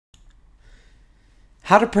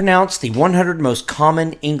How to pronounce the 100 most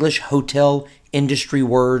common English hotel industry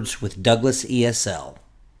words with Douglas ESL.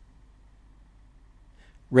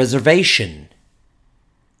 Reservation,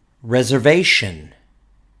 reservation.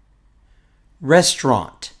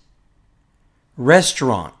 Restaurant,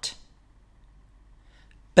 restaurant.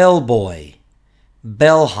 Bellboy,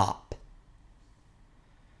 bellhop.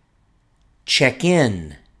 Check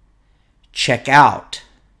in, check out.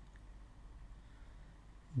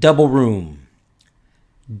 Double room,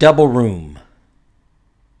 double room.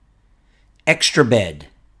 Extra bed,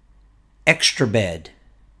 extra bed.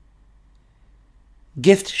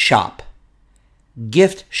 Gift shop,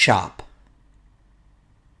 gift shop.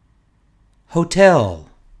 Hotel,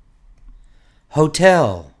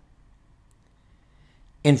 hotel.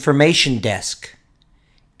 Information desk,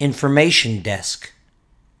 information desk.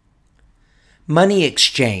 Money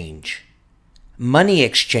exchange, money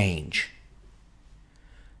exchange.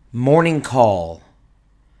 Morning call,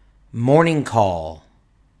 morning call.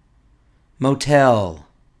 Motel,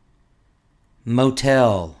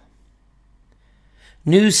 motel.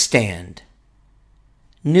 Newsstand,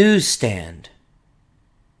 newsstand.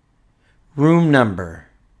 Room number,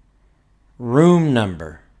 room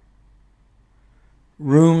number.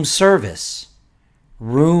 Room service,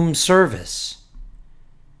 room service.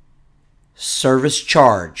 Service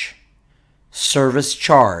charge, service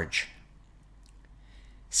charge.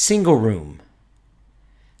 Single room,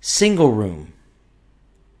 single room.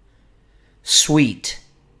 Suite,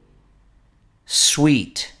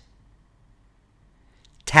 suite.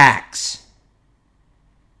 Tax,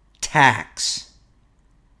 tax.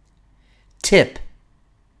 Tip,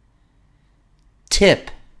 tip.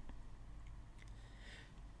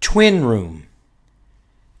 Twin room,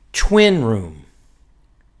 twin room.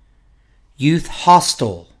 Youth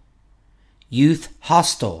hostel, youth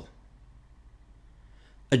hostel.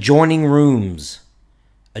 Adjoining rooms,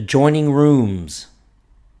 adjoining rooms.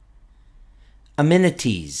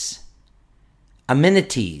 Amenities,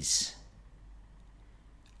 amenities.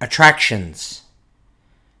 Attractions,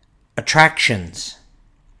 attractions.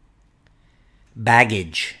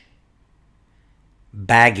 Baggage,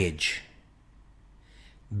 baggage.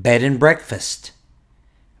 Bed and breakfast,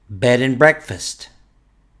 bed and breakfast.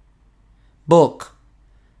 Book,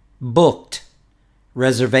 booked,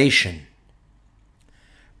 reservation.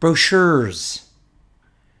 Brochures,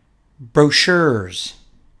 brochures.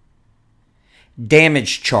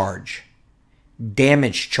 Damage charge,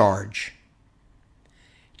 damage charge.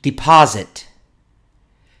 Deposit,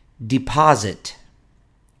 deposit.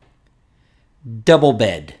 Double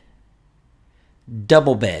bed,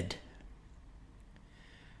 double bed.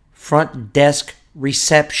 Front desk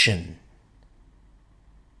reception.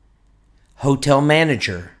 Hotel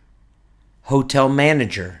manager, hotel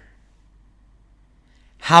manager.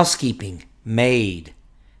 Housekeeping maid,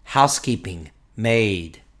 housekeeping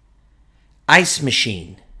maid. Ice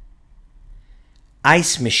machine,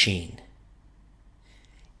 ice machine.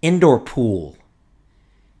 Indoor pool,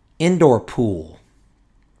 indoor pool.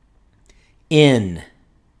 Inn,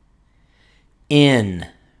 inn.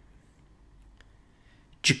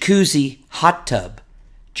 Jacuzzi hot tub,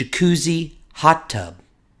 jacuzzi hot tub.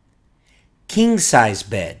 King size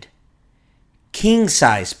bed, king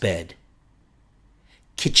size bed.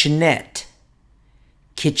 Kitchenette,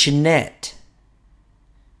 kitchenette.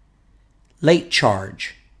 Late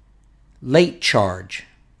charge, late charge.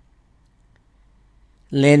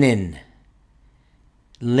 Linen,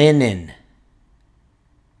 linen.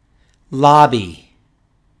 Lobby,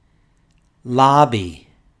 lobby.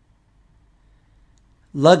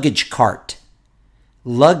 Luggage cart,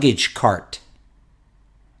 luggage cart.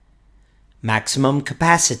 Maximum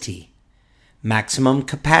capacity, maximum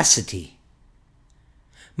capacity.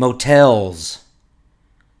 Motels,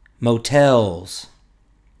 motels.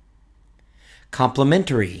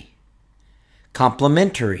 Complimentary,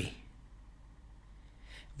 complimentary.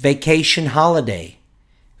 Vacation holiday,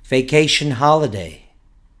 vacation holiday.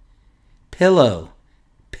 Pillow,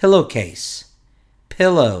 pillowcase,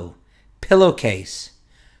 pillow, pillowcase.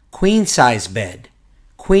 Queen size bed,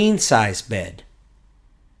 queen size bed.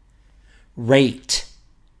 Rate,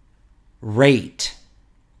 rate.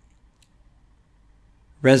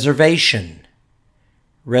 Reservation,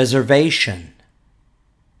 reservation.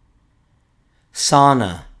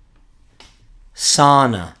 Sauna,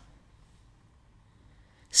 sauna.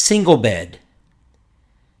 Single bed,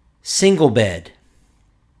 single bed.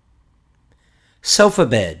 Sofa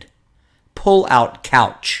bed, pull-out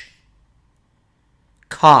couch.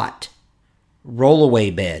 Cot,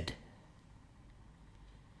 rollaway bed.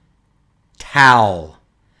 Towel,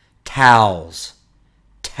 towels,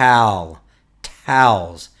 towel,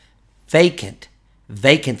 towels. Vacant,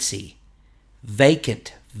 vacancy,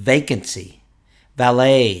 vacant, vacancy,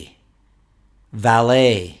 valet,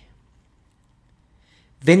 valet,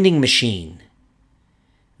 vending machine,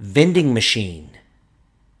 vending machine,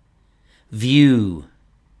 view,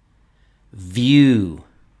 view,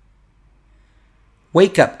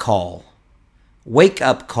 wake-up call,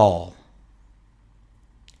 wake-up call,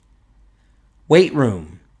 weight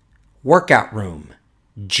room, workout room,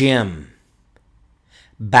 gym,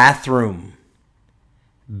 bathroom,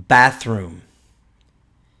 bathroom,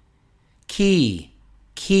 key,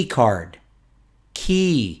 key card,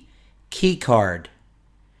 key, key card,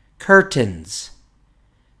 curtains,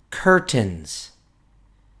 curtains,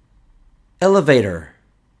 elevator,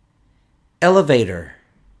 elevator,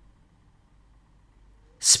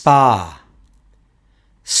 spa,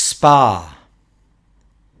 spa,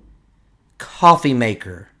 coffee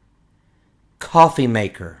maker, coffee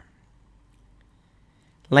maker,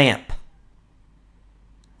 lamp,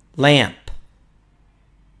 lamp,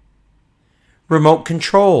 remote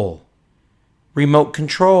control, remote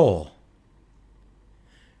control,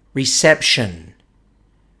 reception,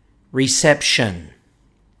 reception,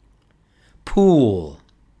 pool,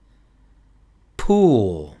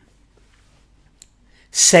 pool,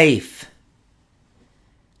 safe,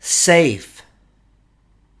 safe,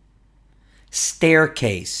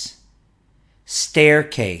 staircase,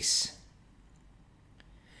 staircase,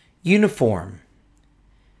 uniform,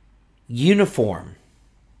 uniform,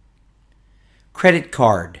 credit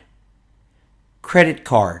card, credit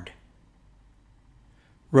card,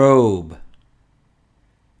 robe,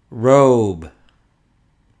 robe,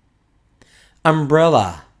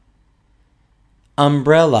 umbrella,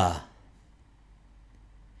 umbrella,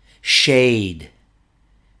 shade,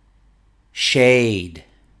 shade,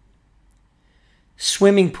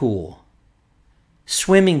 swimming pool,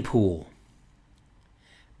 swimming pool,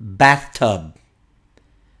 bathtub,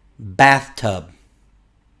 bathtub,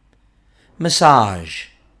 massage,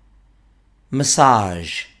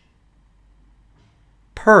 massage,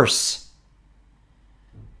 purse,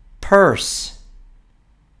 purse,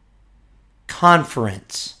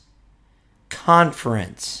 conference,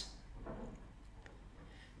 conference,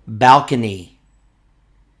 balcony,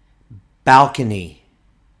 balcony,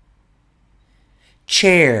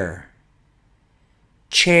 chair,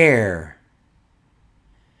 chair,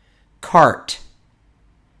 cart,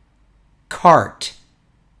 cart,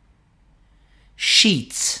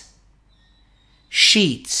 sheets,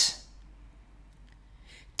 sheets,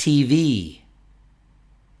 TV,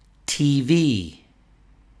 TV,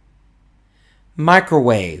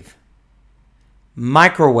 microwave,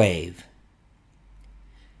 microwave,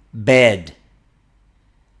 bed,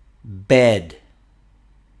 bed,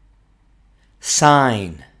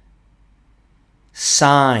 sign,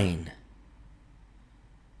 sign,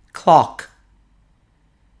 clock,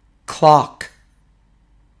 clock,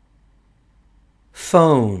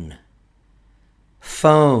 phone,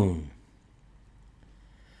 phone,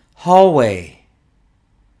 hallway,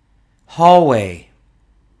 hallway,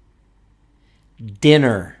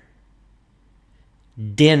 dinner,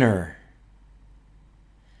 dinner,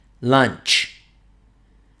 lunch,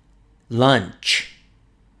 lunch,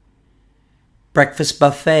 breakfast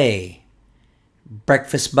buffet,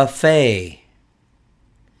 breakfast buffet.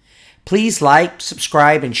 Please like,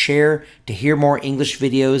 subscribe, and share to hear more English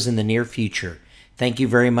videos in the near future. Thank you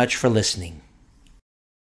very much for listening.